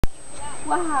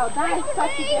Wow, that is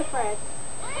such a difference.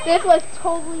 This was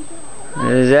totally different.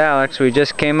 There's Alex. We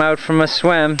just came out from a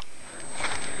swim.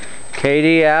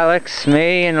 Katie, Alex,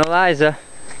 me, and Eliza.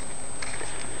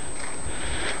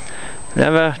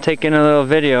 Never taken a little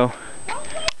video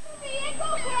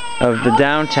of the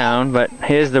downtown, but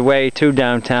here's the way to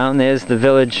downtown. There's the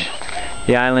village,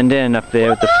 the Island Inn up there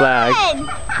with the flag.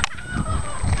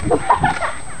 What'd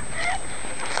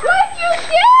you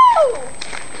do?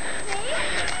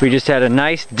 We just had a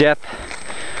nice dip.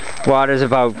 Water's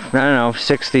about, I don't know,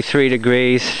 63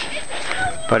 degrees,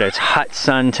 but it's hot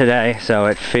sun today, so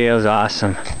it feels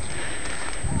awesome.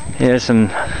 Here's some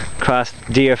cross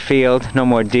deer field. No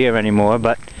more deer anymore,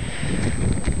 but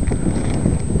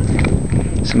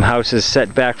some houses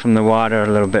set back from the water a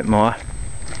little bit more.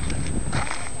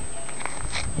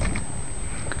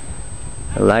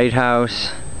 A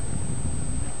lighthouse.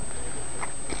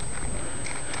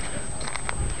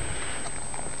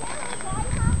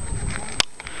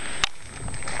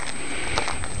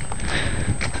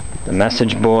 The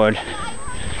message board.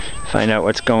 Find out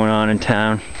what's going on in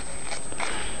town.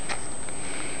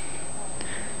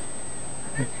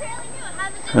 I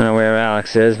don't know where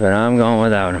Alex is, but I'm going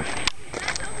without him.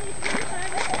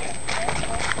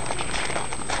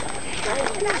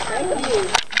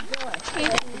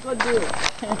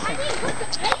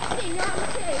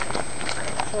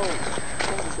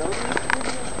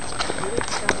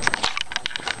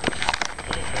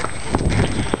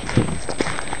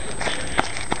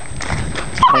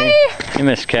 Hey,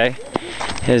 Miss Kay.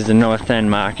 Here's the North End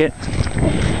Market.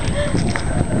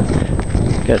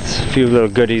 Got a few little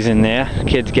goodies in there.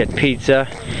 Kids get pizza,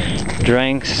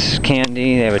 drinks,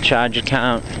 candy. They have a charge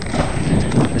account.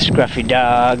 The scruffy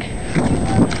dog.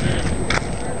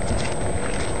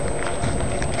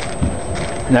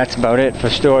 And that's about it for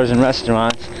stores and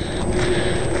restaurants.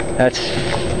 That's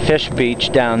Fish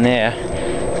Beach down there.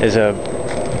 There's a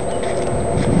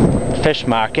fish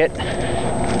market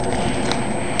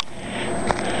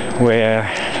where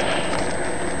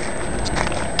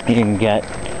you can get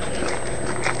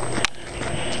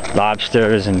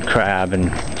lobsters and crab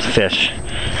and fish.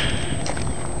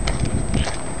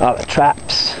 All the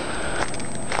traps.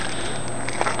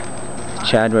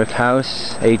 Chadwick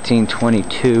House,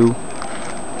 1822.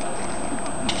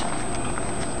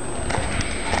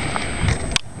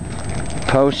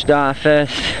 Post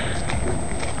office.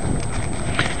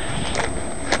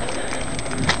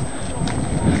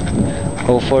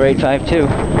 Oh, 4852.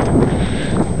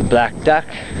 The Black Duck.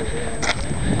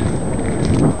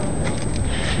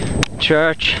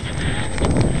 Church.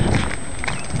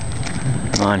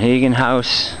 Monhegan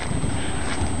House.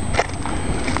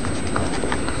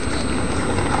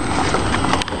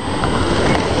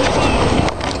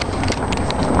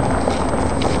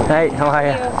 Hey, how are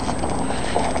you?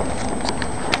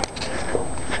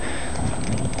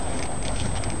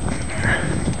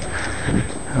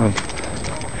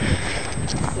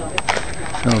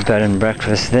 No bed and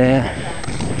breakfast there.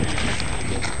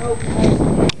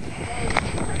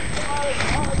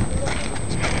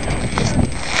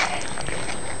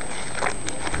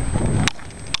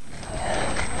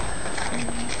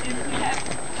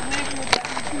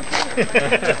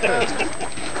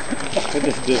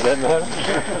 Does that matter?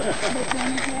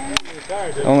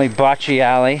 Only bocce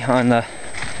alley on the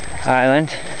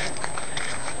island.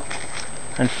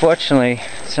 Unfortunately,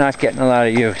 it's not getting a lot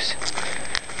of use.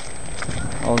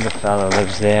 Older fellow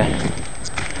lives there.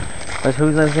 But who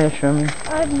lives there, Sherman?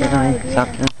 I have no idea.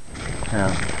 Something? No.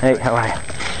 Hey, how are you?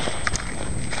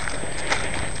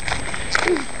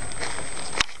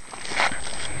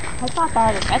 I thought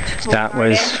that was a vegetable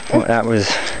garden. That was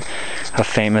a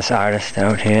famous artist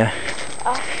out here.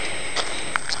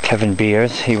 Kevin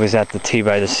Beers. He was at the Tea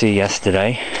by the Sea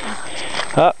yesterday.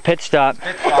 Oh, pit stop.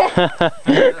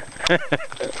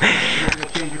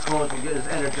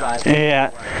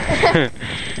 Yeah.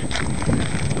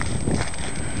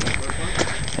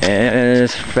 And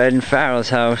it's Fred and Farrell's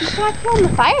house. It's not on the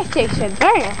fire station.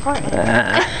 Very important.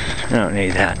 I don't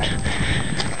need that.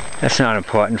 That's not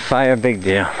important. Fire, big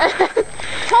deal.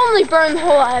 Totally burn the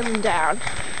whole island down.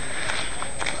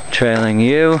 Trailing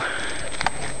you.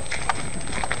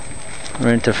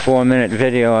 We're into 4-minute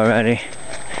video already.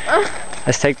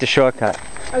 Let's take the shortcut.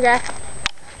 Okay.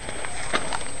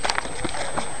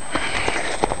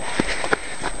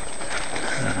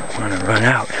 I don't want to run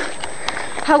out.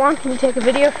 How long can you take a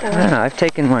video for? I don't know, I've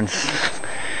taken one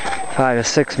 5 or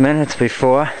 6 minutes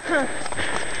before. Huh.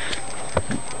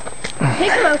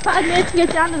 Take about 5 minutes to get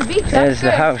down to the beach. There's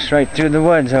the house right through the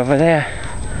woods over there.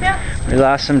 Yeah. We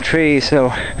lost some trees,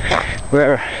 so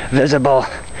we're visible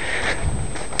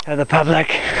to the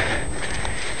public.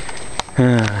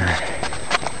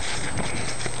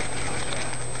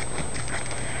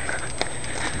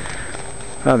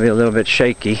 Probably a little bit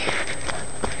shaky.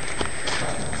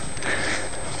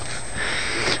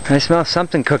 I smell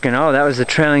something cooking. Oh, that was the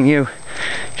Trailing U.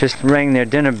 Just rang their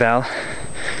dinner bell.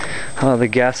 All the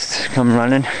guests come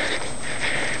running.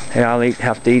 They all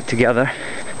have to eat together.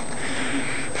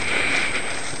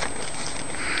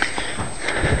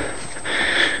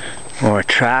 More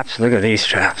traps. Look at these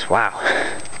traps. Wow.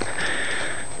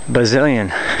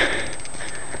 Bazillion.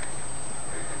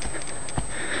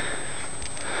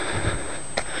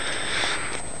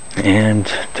 And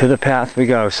to the path we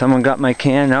go. Someone got my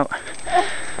can. Oh,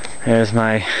 there's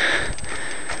my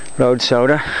road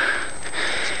soda.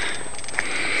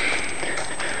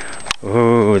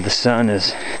 Ooh, the sun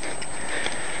is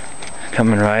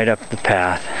coming right up the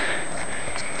path.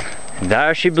 And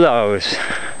there she blows.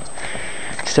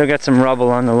 Still got some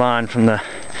rubble on the lawn from the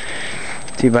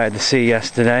tea by the sea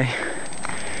yesterday.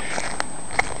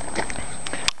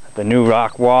 The new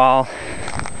rock wall.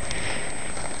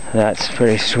 That's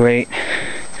pretty sweet.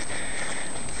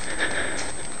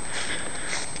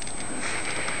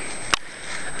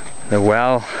 The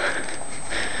well.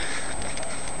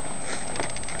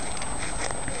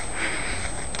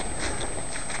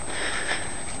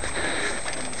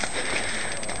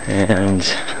 And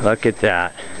look at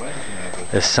that.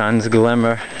 The sun's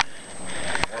glimmer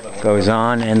goes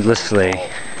on endlessly.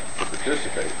 Is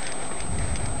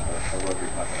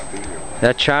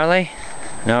that Charlie?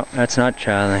 No, that's not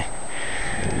Charlie.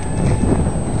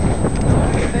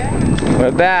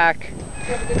 We're back. Did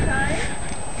you have a good time?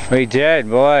 We did,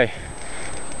 boy.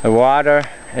 The water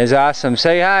is awesome.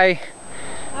 Say hi.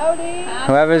 Howdy.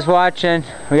 Whoever's watching.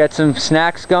 We got some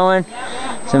snacks going,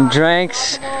 some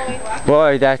drinks.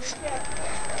 Boy, that's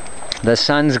the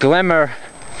sun's glimmer.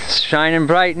 It's shining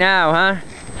bright now, huh?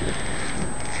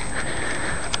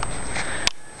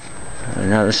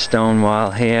 Another stone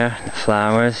wall here, the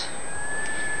flowers.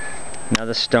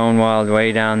 Another stone wall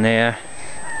way down there.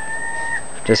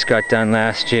 Just got done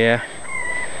last year.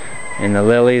 And the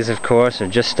lilies, of course, are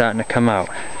just starting to come out.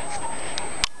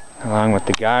 Along with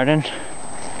the garden.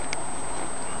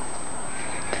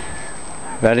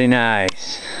 Very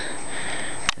nice.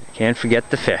 Can't forget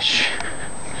the fish.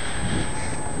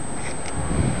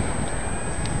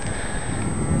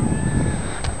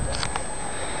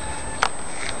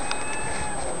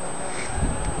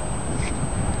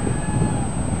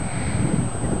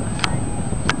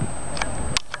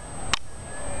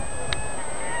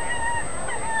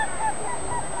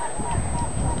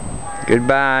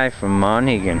 Goodbye from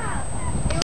Monhegan.